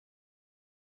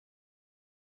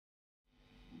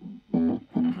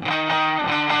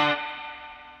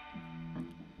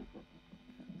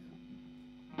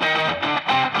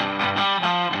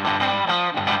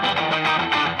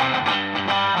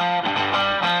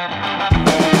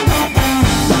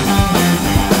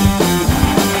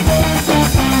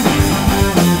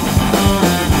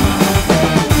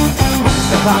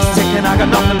clock's ticking, I got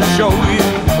nothing to show you.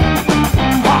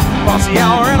 Hot past the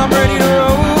hour and I'm ready to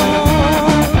roll.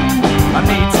 I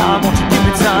need time, won't you give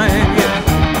me time?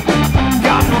 Yeah.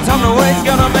 Got no time to wait,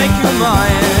 gonna make you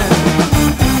mine.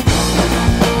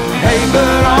 Hey,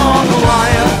 bird on the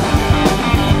wire,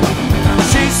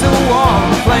 she's the one,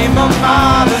 flame of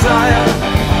my desire.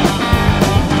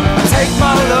 Take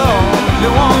my love, you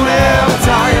won't ever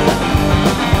tire.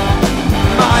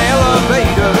 My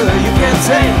elevator, you can't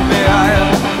take me higher.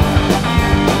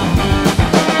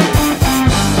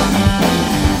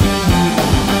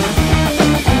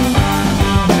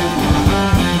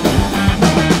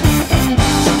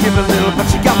 She give a little, but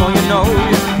she got more, you know.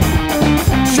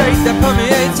 Shake that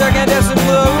permeates, I can dance and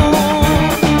blow.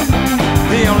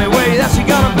 The only way that she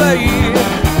gonna play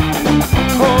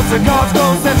holds the cards.